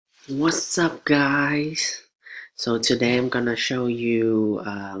What's up, guys? So today I'm gonna show you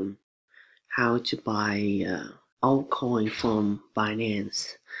how to buy altcoin from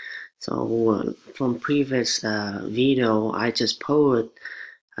Binance. So from previous video, I just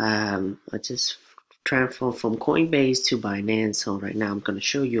I just transferred from Coinbase to Binance. So right now I'm gonna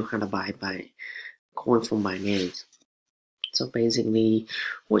show you how to buy coin from Binance. So basically,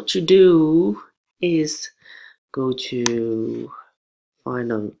 what you do is go to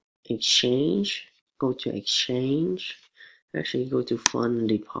find an exchange, go to exchange, actually go to fund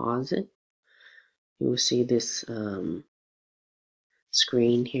deposit. You will see this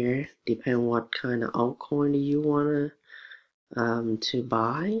screen here. Depend what kind of altcoin you wanna to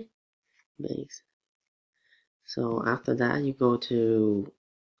buy. So after that, you go to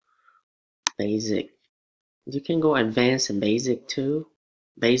basic. You can go advanced and basic too,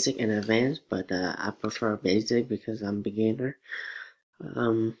 basic and advanced, but I prefer basic because I'm beginner.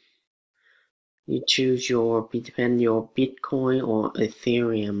 You choose your Bitcoin or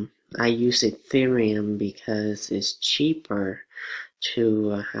Ethereum. I use Ethereum because it's cheaper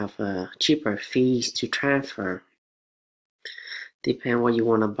to have cheaper fees to transfer. Depend what you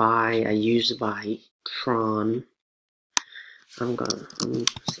want to buy. I usually buy Tron. I'm gonna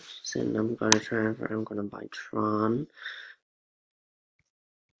transfer. I'm gonna buy Tron.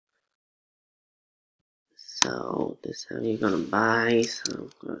 So this is how you're gonna buy. So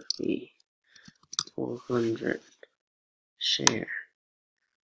I'm gonna be 400 share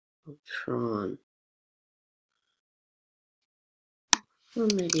of Tron, or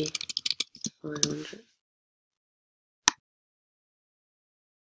maybe 500.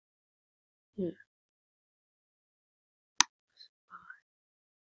 Yeah.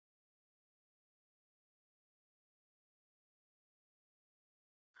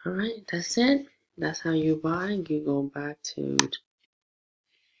 Alright, that's it. That's how you buy. You go back to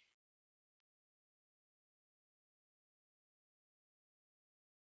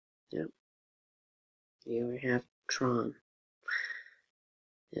yep. Here we have Tron.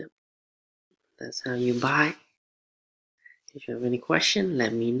 Yep. That's how you buy. If you have any question,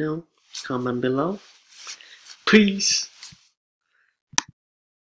 let me know. Comment below. Peace.